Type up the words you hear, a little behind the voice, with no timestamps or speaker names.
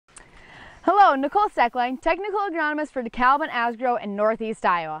Hello, Nicole Steckline, Technical Agronomist for DeKalb and Asgrow in Northeast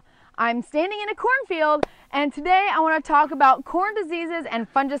Iowa. I'm standing in a cornfield, and today I want to talk about corn diseases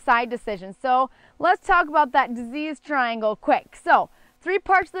and fungicide decisions. So let's talk about that disease triangle quick. So 3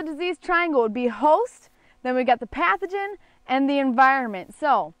 parts of the disease triangle would be host, then we got the pathogen, and the environment.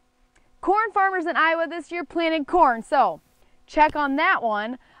 So corn farmers in Iowa this year planted corn, so check on that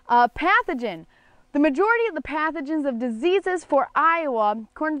one. Pathogen. The majority of the pathogens of diseases for Iowa,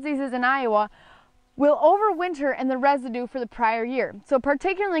 corn diseases in Iowa, will overwinter in the residue for the prior year. So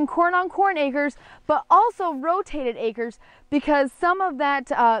particularly in corn on corn acres, but also rotated acres, because some of that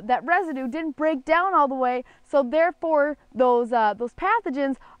that residue didn't break down all the way, so therefore those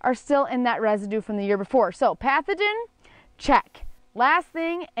pathogens are still in that residue from the year before. So pathogen, check. Last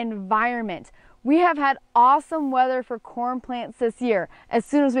thing, environment. We have had awesome weather for corn plants this year as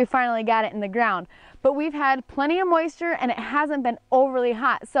soon as we finally got it in the ground. But we've had plenty of moisture and it hasn't been overly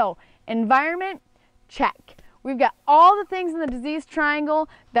hot. So environment, check. We've got all the things in the disease triangle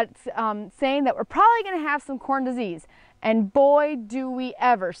that's saying that we're probably going to have some corn disease. And boy, do we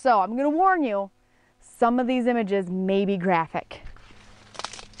ever. So I'm going to warn you, some of these images may be graphic.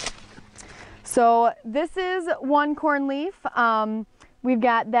 So this is one corn leaf.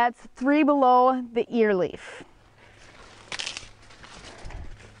 That's 3 below the ear leaf.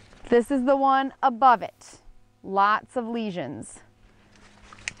 This is the one above it. Lots of lesions.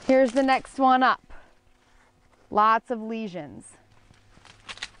 Here's the next one up. Lots of lesions.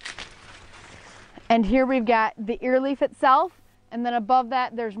 And here we've got the ear leaf itself, and then above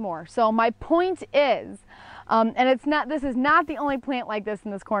that there's more. So my point is, this is not the only plant like this in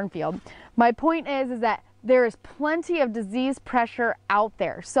this cornfield. My point is that there is plenty of disease pressure out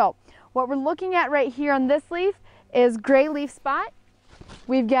there. So what we're looking at right here on this leaf is gray leaf spot.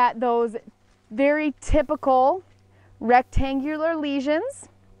 We've got those very typical rectangular lesions,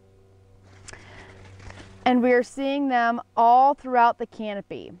 and we are seeing them all throughout the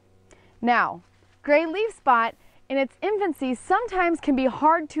canopy. Now, gray leaf spot in its infancy sometimes can be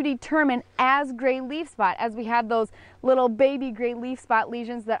hard to determine as gray leaf spot, as we have those little baby gray leaf spot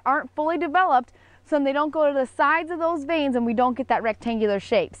lesions that aren't fully developed, so they don't go to the sides of those veins and we don't get that rectangular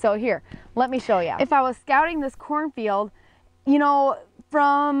shape. So here, let me show you. If I was scouting this cornfield, you know,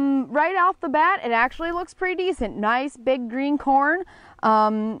 from right off the bat, it actually looks pretty decent. Nice big green corn.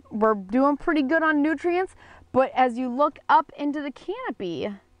 We're doing pretty good on nutrients, but as you look up into the canopy,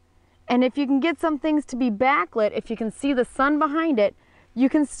 and if you can get some things to be backlit, if you can see the sun behind it, you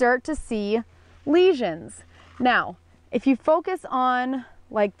can start to see lesions. Now, if you focus on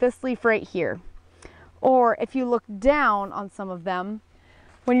like this leaf right here, or if you look down on some of them,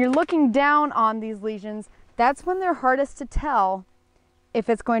 when you're looking down on these lesions, that's when they're hardest to tell if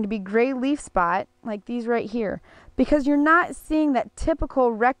it's going to be gray leaf spot, like these right here, because you're not seeing that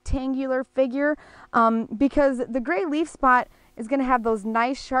typical rectangular figure, because the gray leaf spot is going to have those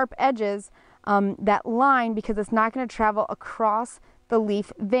nice sharp edges, that line, because it's not going to travel across the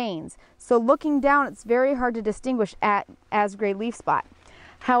leaf veins. So looking down, it's very hard to distinguish as gray leaf spot.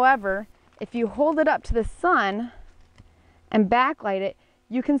 However, if you hold it up to the sun and backlight it,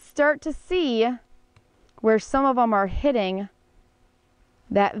 you can start to see where some of them are hitting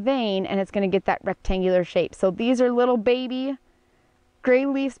that vein, and it's going to get that rectangular shape. So these are little baby gray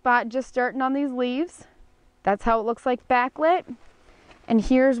leaf spot just starting on these leaves. That's how it looks like backlit. And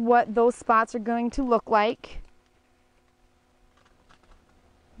here's what those spots are going to look like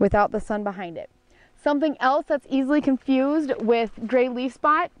without the sun behind it. Something else that's easily confused with gray leaf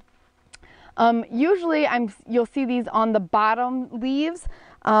spot, usually you'll see these on the bottom leaves.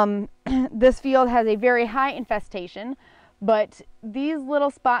 This field has a very high infestation, but these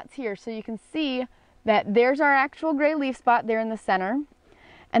little spots here, so you can see that there's our actual gray leaf spot there in the center,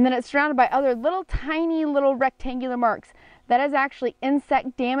 and then it's surrounded by other little tiny little rectangular marks. That is actually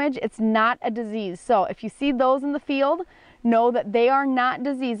insect damage. It's not a disease. So if you see those in the field, know that they are not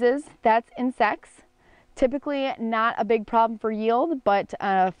diseases. That's insects. Typically not a big problem for yield, but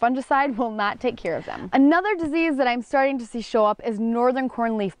fungicide will not take care of them. Another disease that I'm starting to see show up is northern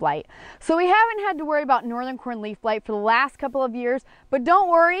corn leaf blight. So we haven't had to worry about northern corn leaf blight for the last couple of years, but don't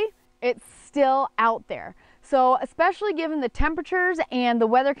worry, it's still out there. So especially given the temperatures and the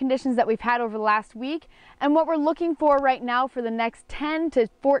weather conditions that we've had over the last week, and what we're looking for right now for the next 10 to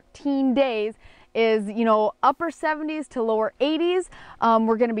 14 days is, you know, upper 70s to lower 80s.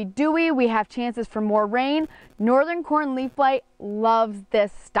 We're going to be dewy. We have chances for more rain. Northern corn leaf blight loves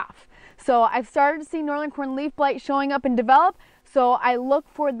this stuff. So I've started to see northern corn leaf blight showing up and develop. So I look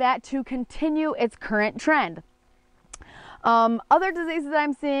for that to continue its current trend. Other diseases that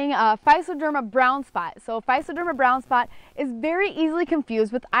I'm seeing, Physoderma brown spot. So Physoderma brown spot is very easily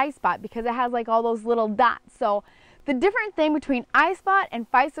confused with eye spot because it has like all those little dots. So the different thing between eye spot and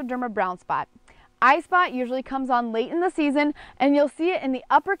Physoderma brown spot. Eye spot usually comes on late in the season, and you'll see it in the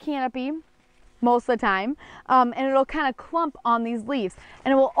upper canopy most of the time, and it'll kind of clump on these leaves,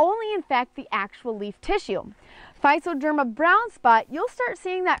 and it will only infect the actual leaf tissue. Physoderma brown spot, you'll start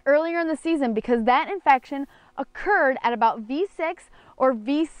seeing that earlier in the season because that infection occurred at about V6 or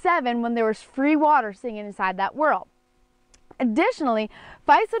V7 when there was free water sitting inside that whorl. Additionally,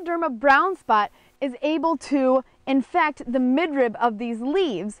 Physoderma brown spot is able to infect the midrib of these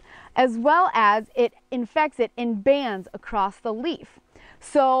leaves, as well as it infects it in bands across the leaf.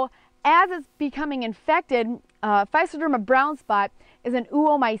 So as it's becoming infected, Physoderma brown spot is an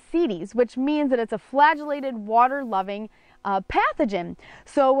oomycetes, which means that it's a flagellated, water-loving pathogen.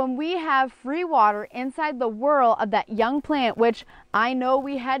 So when we have free water inside the whorl of that young plant, which I know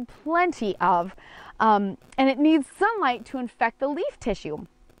we had plenty of, and it needs sunlight to infect the leaf tissue.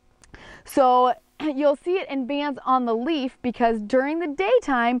 So you'll see it in bands on the leaf because during the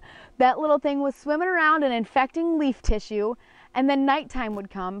daytime, that little thing was swimming around and infecting leaf tissue, and then nighttime would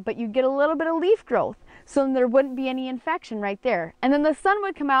come, but you'd get a little bit of leaf growth, so then there wouldn't be any infection right there. And then the sun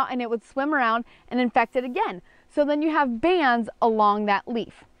would come out and it would swim around and infect it again. So then you have bands along that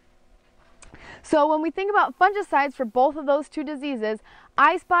leaf. So when we think about fungicides for both of those two diseases,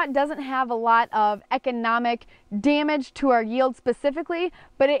 eye spot doesn't have a lot of economic damage to our yield specifically,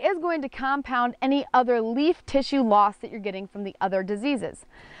 but it is going to compound any other leaf tissue loss that you're getting from the other diseases.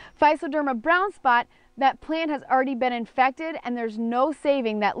 Physoderma brown spot, that plant has already been infected and there's no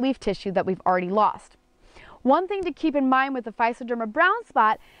saving that leaf tissue that we've already lost. One thing to keep in mind with the Physoderma brown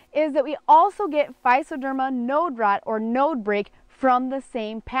spot is that we also get Physoderma node rot or node break from the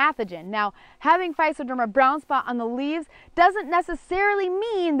same pathogen. Now, having Physoderma brown spot on the leaves doesn't necessarily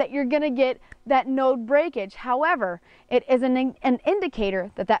mean that you're going to get that node breakage. However, it is an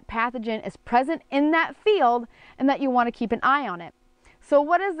indicator that that pathogen is present in that field and that you want to keep an eye on it. So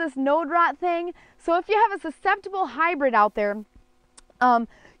what is this node rot thing? So if you have a susceptible hybrid out there,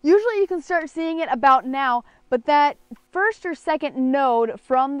 usually you can start seeing it about now, but that first or second node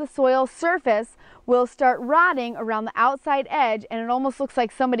from the soil surface will start rotting around the outside edge, and it almost looks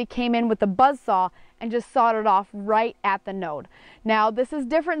like somebody came in with a buzzsaw and just sawed it off right at the node. Now, this is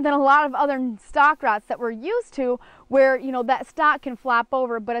different than a lot of other stalk rots that we're used to, where, you know, that stalk can flap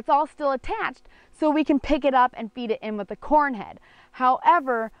over, but it's all still attached, so we can pick it up and feed it in with the corn head.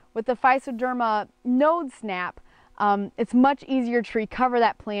 However, with the Physoderma node snap, it's much easier to recover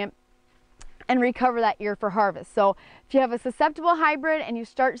that plant and recover that ear for harvest. So if you have a susceptible hybrid and you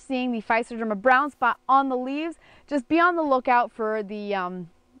start seeing the Physoderma brown spot on the leaves, just be on the lookout for the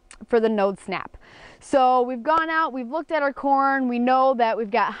node snap. So we've gone out, we've looked at our corn, we know that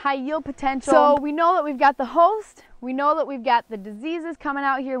we've got high yield potential. So we know that we've got the host, we know that we've got the diseases coming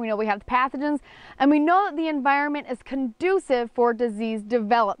out here, we know we have the pathogens, and we know that the environment is conducive for disease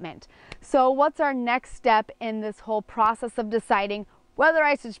development. So what's our next step in this whole process of deciding whether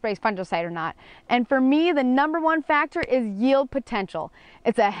I should spray fungicide or not? And for me, the #1 factor is yield potential.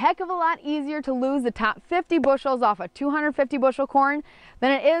 It's a heck of a lot easier to lose the top 50 bushels off a 250 bushel corn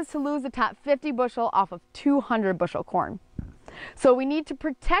than it is to lose the top 50 bushel off of 200 bushel corn. So we need to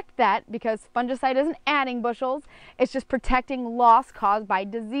protect that because fungicide isn't adding bushels, it's just protecting loss caused by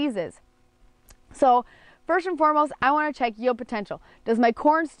diseases. So first and foremost, I want to check yield potential. Does my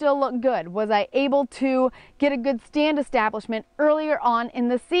corn still look good? Was I able to get a good stand establishment earlier on in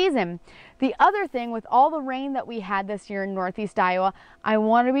the season? The other thing, with all the rain that we had this year in Northeast Iowa, I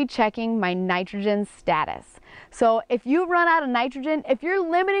want to be checking my nitrogen status. So if you run out of nitrogen, if your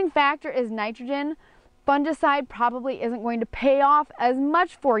limiting factor is nitrogen, fungicide probably isn't going to pay off as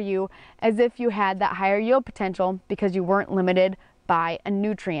much for you as if you had that higher yield potential because you weren't limited by a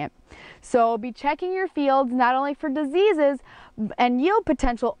nutrient. So be checking your fields not only for diseases and yield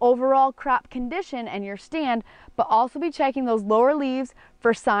potential, overall crop condition and your stand, but also be checking those lower leaves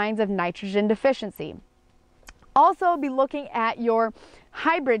for signs of nitrogen deficiency. Also be looking at your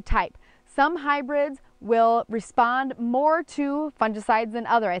hybrid type. Some hybrids will respond more to fungicides than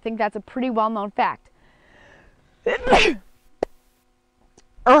others. I think that's a pretty well-known fact.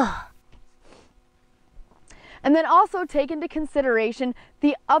 And then also take into consideration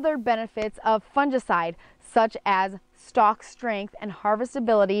the other benefits of fungicide, such as stalk strength and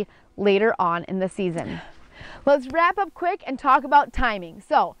harvestability later on in the season. Let's wrap up quick and talk about timing.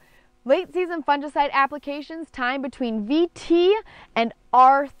 So, late season fungicide applications, time between VT and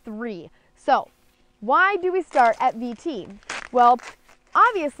R3. So, why do we start at VT? Well,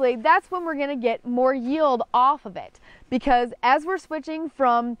 obviously, that's when we're going to get more yield off of it. because as we're switching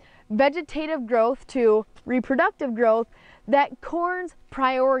from vegetative growth to reproductive growth, that corn's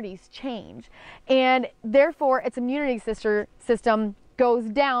priorities change, and therefore its immunity system goes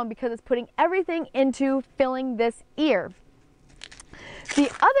down because it's putting everything into filling this ear. The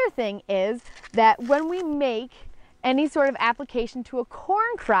other thing is that when we make any sort of application to a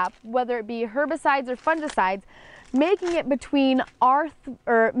corn crop, whether it be herbicides or fungicides, making it between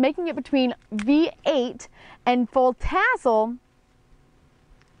V8 and full tassel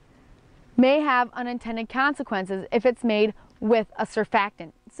may have unintended consequences if it's made with a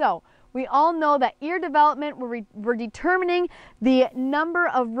surfactant. So we all know that ear development, we're determining the number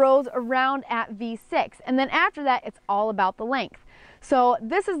of rows around at V6, and then after that it's all about the length. So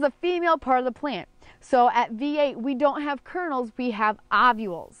this is the female part of the plant. So at V8 we don't have kernels, we have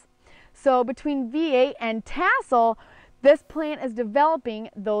ovules. So between V8 and tassel, this plant is developing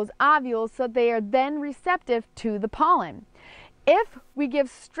those ovules so they are then receptive to the pollen. If we give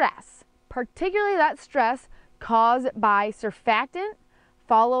stress, particularly that stress caused by surfactant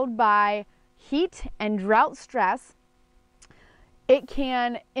followed by heat and drought stress, it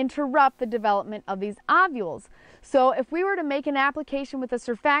can interrupt the development of these ovules. So if we were to make an application with a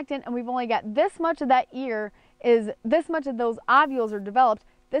surfactant and we've only got this much of that ear, this much of those ovules are developed,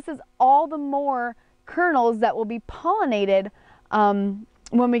 this is all the more kernels that will be pollinated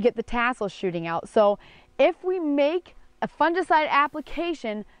when we get the tassels shooting out. So if we make a fungicide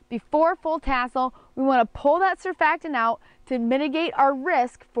application before full tassel, we want to pull that surfactant out to mitigate our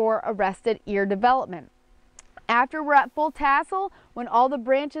risk for arrested ear development. After we're at full tassel, when all the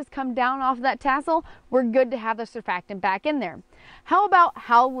branches come down off of that tassel, we're good to have the surfactant back in there. How about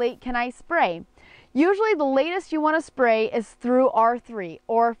how late can I spray? Usually the latest you want to spray is through R3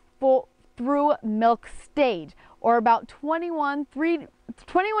 or through milk stage, or about 21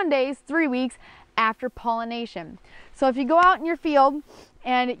 days, 3 weeks after pollination. So if you go out in your field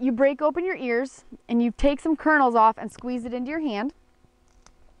and you break open your ears and you take some kernels off and squeeze it into your hand,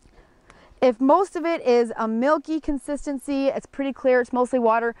 if most of it is a milky consistency, it's pretty clear, it's mostly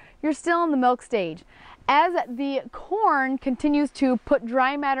water, you're still in the milk stage. As the corn continues to put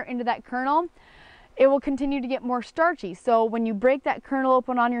dry matter into that kernel, it will continue to get more starchy. So when you break that kernel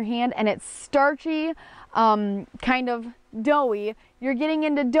open on your hand and it's starchy, kind of doughy, you're getting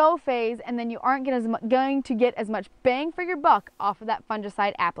into dough phase, and then you aren't going to get as much bang for your buck off of that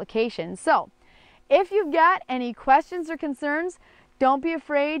fungicide application. So if you've got any questions or concerns, don't be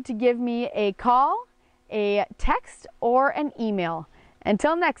afraid to give me a call, a text, or an email.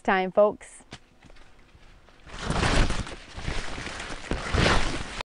 Until next time, folks.